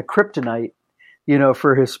 it's like a kryptonite,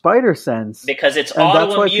 for his spider sense. Because it's and autoimmune.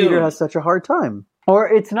 That's why Peter has such a hard time. Or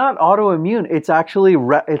it's not autoimmune. It's actually,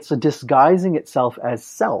 it's disguising itself as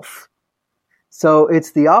self. So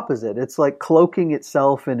it's the opposite. It's like cloaking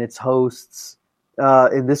itself in its hosts,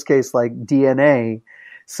 in this case, like DNA.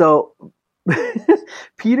 So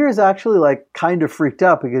Peter's actually like kind of freaked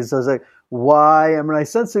out, because I was like, why am I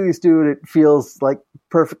sensing this dude? It feels like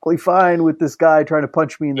perfectly fine with this guy trying to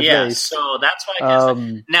punch me in the face. Yeah, so that's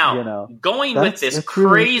why. Now, going with this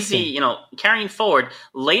crazy, really carrying forward,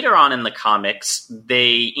 later on in the comics,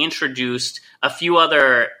 they introduced a few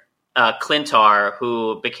other Clintar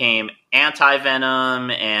who became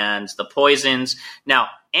Anti-Venom and the Poisons. Now,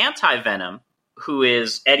 Anti-Venom, who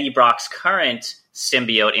is Eddie Brock's current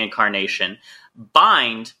symbiote incarnation,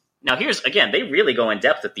 bind. Now, here's, again, they really go in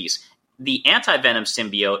depth with these. The Anti-Venom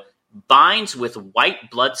symbiote binds with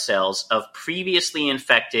white blood cells of previously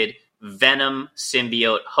infected Venom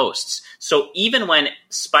symbiote hosts. So even when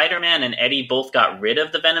Spider-Man and Eddie both got rid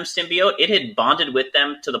of the Venom symbiote, it had bonded with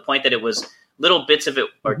them to the point that it was little bits of it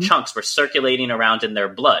or chunks were circulating around in their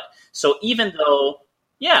blood. So even though,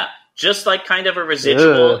 just like kind of a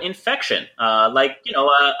residual infection, like,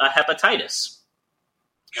 a hepatitis.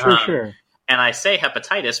 Sure. And I say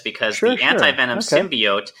hepatitis because the anti-venom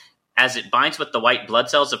symbiote, as it binds with the white blood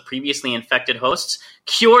cells of previously infected hosts,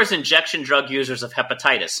 cures injection drug users of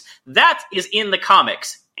hepatitis. That is in the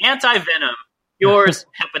comics. Anti-venom cures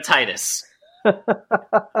hepatitis.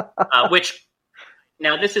 Which,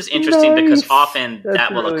 now this is interesting because often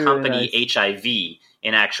that will accompany HIV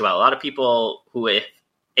in actuality. A lot of people who have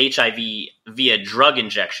HIV via drug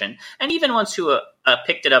injection, and even ones who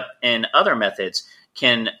picked it up in other methods,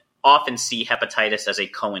 can often see hepatitis as a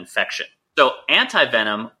co-infection. So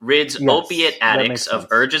anti-venom rids opiate addicts of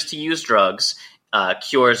urges to use drugs,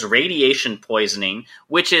 cures radiation poisoning,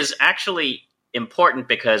 which is actually important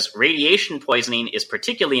because radiation poisoning is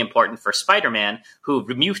particularly important for Spider-Man, who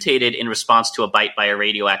mutated in response to a bite by a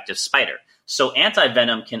radioactive spider. So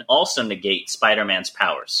anti-venom can also negate Spider-Man's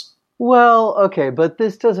powers. Well, okay, but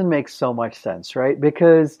this doesn't make so much sense, right?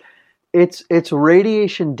 Because it's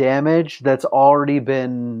radiation damage that's already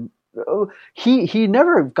been. He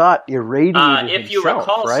never got irradiated if himself, you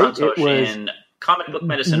recall, right? Santosh, in Comic Book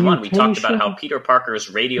Medicine 1, we talked about how Peter Parker's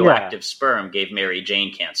radioactive sperm gave Mary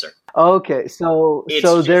Jane cancer. Okay, so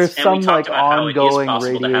there's some like ongoing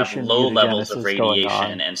radiation to have low levels of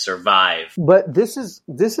radiation and survive. But this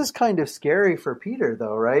is kind of scary for Peter,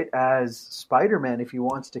 though, right? As Spider-Man, if he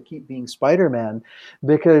wants to keep being Spider-Man,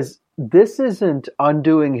 because this isn't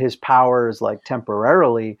undoing his powers like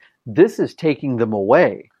temporarily. This is taking them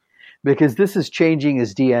away. Because this is changing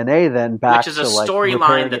his DNA then back to which is a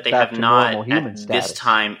storyline that they have not at this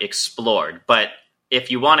time explored. But if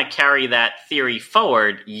you want to carry that theory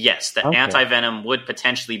forward, yes, the Anti-Venom would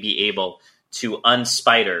potentially be able to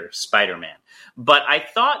unspider Spider-Man. But I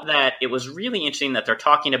thought that it was really interesting that they're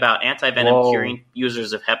talking about Anti-Venom curing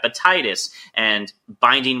users of hepatitis and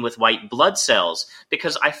binding with white blood cells,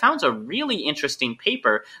 because I found a really interesting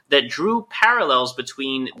paper that drew parallels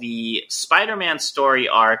between the Spider-Man story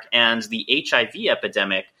arc and the HIV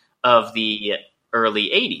epidemic of the early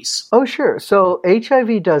 80s. Oh, sure. So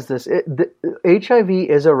HIV does this. HIV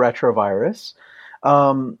is a retrovirus.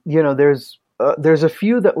 There's a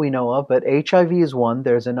few that we know of, but HIV is one.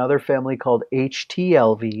 There's another family called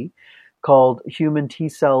HTLV, called human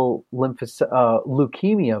T-cell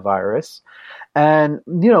leukemia virus. And,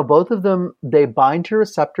 both of them, they bind to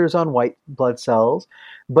receptors on white blood cells.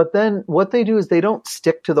 But then what they do is they don't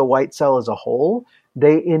stick to the white cell as a whole.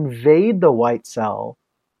 They invade the white cell.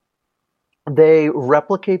 They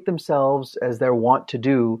replicate themselves as they're wont to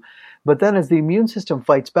do. But then as the immune system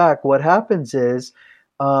fights back, what happens is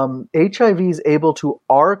HIV is able to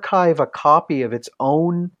archive a copy of its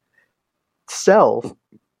own self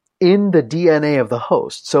in the DNA of the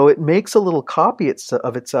host. So it makes a little copy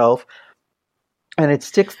of itself, and it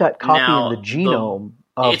sticks that copy in the genome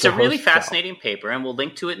of It's a really fascinating paper, and we'll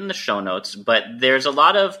link to it in the show notes, but there's a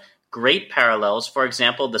lot of great parallels. For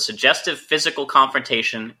example, the suggestive physical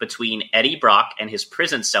confrontation between Eddie Brock and his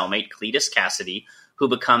prison cellmate, Cletus Cassidy, who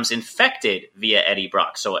becomes infected via Eddie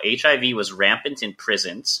Brock. So HIV was rampant in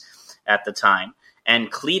prisons at the time.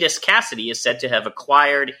 And Cletus Cassidy is said to have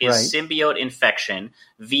acquired his symbiote infection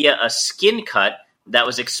via a skin cut that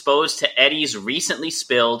was exposed to Eddie's recently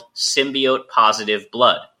spilled symbiote-positive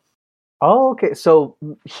blood. Oh, okay. So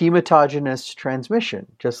hematogenous transmission,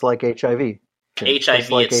 just like HIV.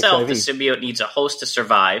 HIV itself, the symbiote needs a host to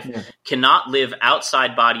survive, cannot live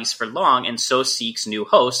outside bodies for long, and so seeks new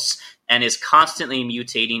hosts, and is constantly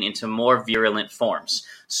mutating into more virulent forms.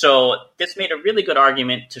 So this made a really good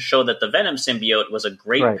argument to show that the Venom symbiote was a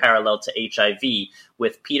great parallel to HIV,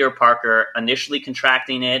 with Peter Parker initially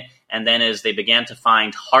contracting it, and then as they began to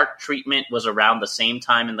find heart treatment was around the same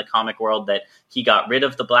time in the comic world that he got rid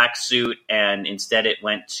of the black suit, and instead it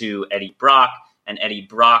went to Eddie Brock, and Eddie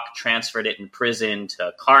Brock transferred it in prison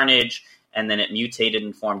to Carnage, and then it mutated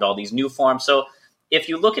and formed all these new forms. So if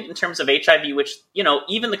you look at it in terms of HIV, which,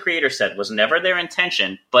 even the creator said was never their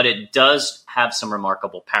intention, but it does have some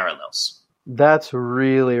remarkable parallels. That's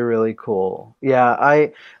really, really cool. Yeah,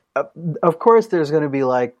 of course there's going to be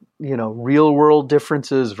real world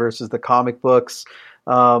differences versus the comic books.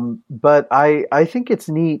 But I think it's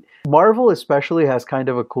neat. Marvel especially has kind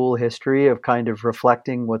of a cool history of kind of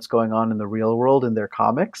reflecting what's going on in the real world in their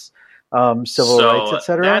comics. Civil rights,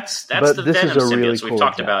 etc. That's the Venom symbiotes. Really cool we've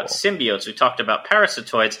talked about symbiotes, we talked about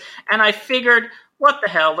parasitoids, and I figured, what the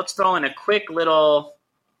hell, let's throw in a quick little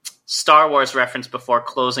Star Wars reference before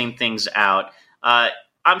closing things out.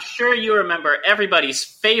 I'm sure you remember everybody's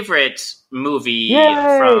favorite movie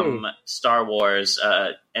from Star Wars,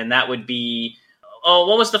 and that would be,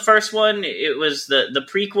 what was the first one? It was the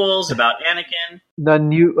prequels about Anakin.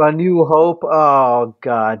 A New Hope. Oh,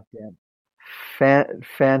 God damn.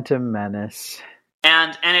 Phantom Menace.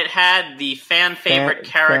 And it had the fan favorite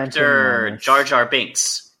character Jar Jar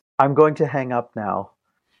Binks. I'm going to hang up now.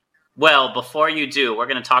 Well, before you do, we're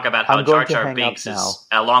going to talk about how Jar Jar Binks is,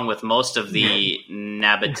 along with most of the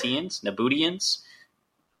Nabootians, the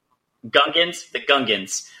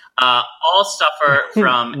Gungans, all suffer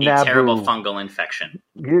from a terrible fungal infection.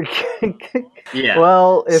 Yeah.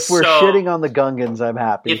 Well, if we're shitting on the Gungans, I'm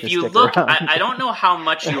happy. If you look, I don't know how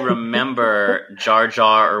much you remember Jar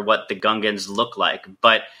Jar or what the Gungans look like,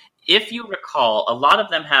 but if you recall, a lot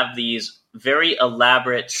of them have these very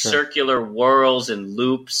elaborate circular whirls and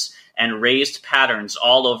loops and raised patterns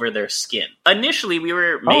all over their skin. Initially, we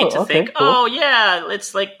were made to think, cool.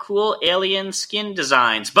 It's like cool alien skin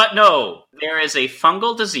designs. But no, there is a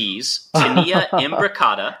fungal disease, Tinea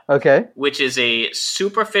imbricata, which is a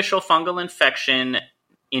superficial fungal infection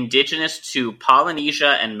indigenous to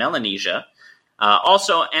Polynesia and Melanesia.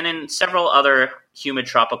 Also, and in several other humid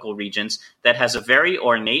tropical regions that has a very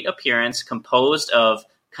ornate appearance composed of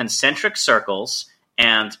concentric circles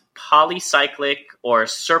and polycyclic or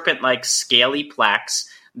serpent-like scaly plaques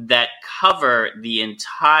that cover the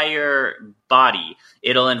entire body.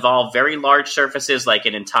 It'll involve very large surfaces like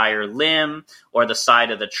an entire limb or the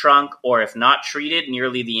side of the trunk, or if not treated,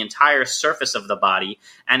 nearly the entire surface of the body.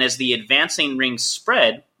 And as the advancing rings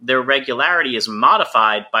spread, their regularity is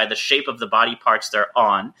modified by the shape of the body parts they're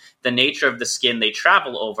on, the nature of the skin they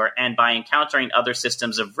travel over, and by encountering other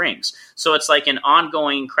systems of rings. So it's like an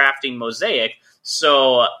ongoing crafting mosaic.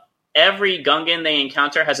 So every Gungan they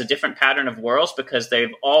encounter has a different pattern of whorls because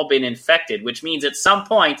they've all been infected, which means at some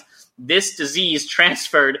point this disease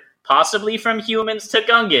transferred possibly from humans to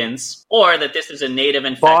Gungans, or that this is a native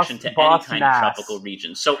infection to any kind of tropical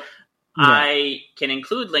region. So I can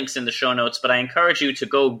include links in the show notes, but I encourage you to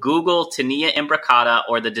go Google Tinea imbricata,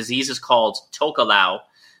 or the disease is called Tokelau,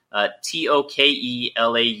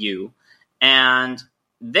 Tokelau, and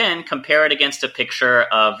then compare it against a picture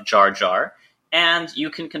of Jar Jar. And you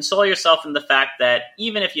can console yourself in the fact that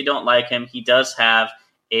even if you don't like him, he does have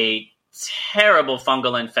a terrible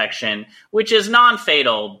fungal infection, which is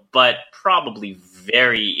non-fatal, but probably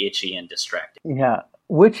very itchy and distracting. Yeah,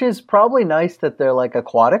 which is probably nice that they're like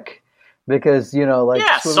aquatic. Because, you know, like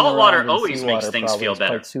salt water always makes things feel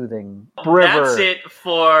better. Quite soothing. That's it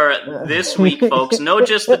for this week, folks. No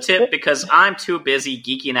Just the Tip, because I'm too busy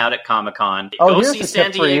geeking out at Comic-Con. Go see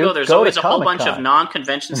San Diego. There's always a whole bunch of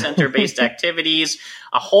non-convention center-based activities,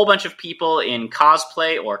 a whole bunch of people in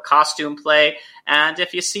cosplay or costume play. And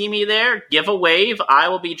if you see me there, give a wave. I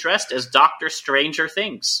will be dressed as Dr. Stranger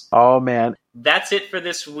Things. Oh, man. That's it for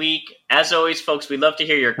this week. As always, folks, we love to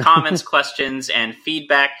hear your comments, questions, and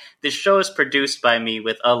feedback. This show is produced by me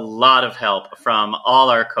with a lot of help from all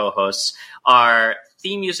our co-hosts. Our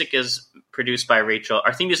theme music is produced by Rachel.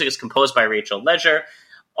 Our theme music is composed by Rachel Ledger.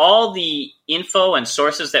 All the info and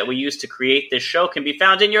sources that we use to create this show can be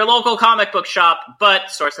found in your local comic book shop,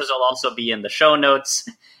 but sources will also be in the show notes.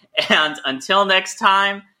 And until next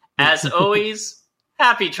time, as always,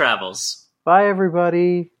 happy travels. Bye,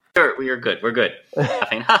 everybody. We are good. We're good.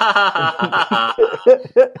 Laughing.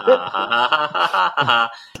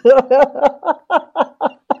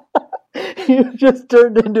 You just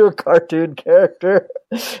turned into a cartoon character.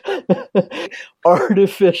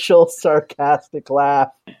 Artificial, sarcastic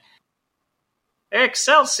laugh.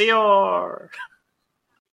 Excelsior!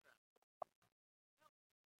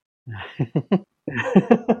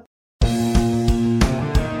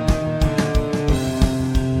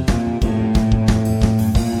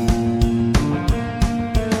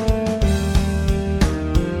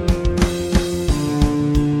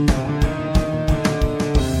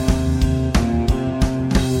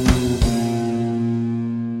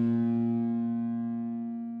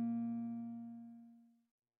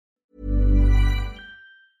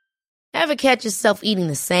 Ever catch yourself eating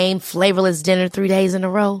the same flavorless dinner 3 days in a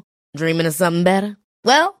row? Dreaming of something better?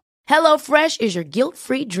 Well, HelloFresh is your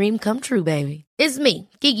guilt-free dream come true, baby. It's me,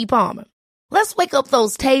 Keke Palmer. Let's wake up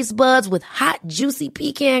those taste buds with hot, juicy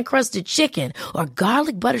pecan-crusted chicken or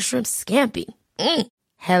garlic butter shrimp scampi.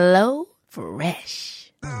 Hello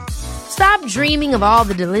Fresh. Stop dreaming of all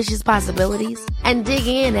the delicious possibilities and dig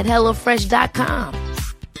in at HelloFresh.com.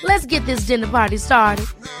 Let's get this dinner party started.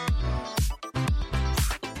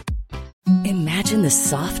 Imagine the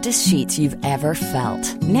softest sheets you've ever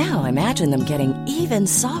felt. Now imagine them getting even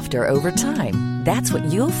softer over time. That's what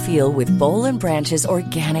you'll feel with Boll & Branch's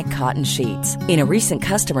organic cotton sheets. In a recent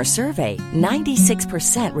customer survey,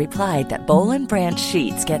 96% replied that Boll & Branch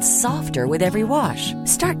sheets get softer with every wash.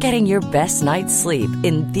 Start getting your best night's sleep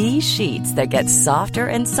in these sheets that get softer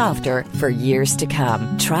and softer for years to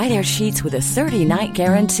come. Try their sheets with a 30-night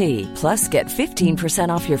guarantee. Plus, get 15%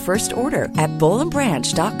 off your first order at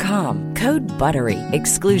bollandbranch.com. Code BUTTERY.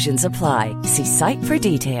 Exclusions apply. See site for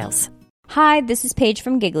details. Hi, this is Paige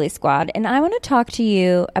from Giggly Squad, and I want to talk to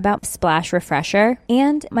you about Splash Refresher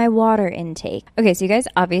and my water intake. Okay, so you guys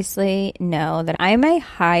obviously know that I'm a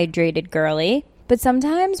hydrated girly, but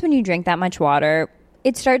sometimes when you drink that much water,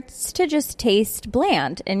 it starts to just taste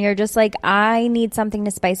bland, and you're just like, I need something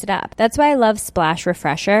to spice it up. That's why I love Splash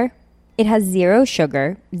Refresher. It has 0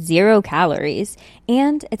 sugar, 0 calories,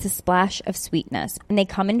 and it's a splash of sweetness. And they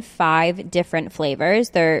come in 5 different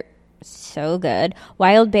flavors. They're so good.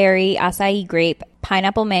 Wild berry, acai grape,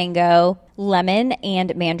 pineapple mango, lemon,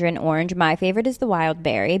 and mandarin orange. My favorite is the wild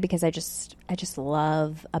berry because I just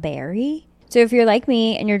love a berry. So if you're like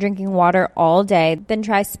me and you're drinking water all day, then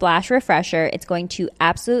try Splash Refresher. It's going to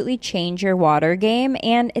absolutely change your water game,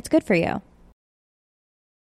 and it's good for you.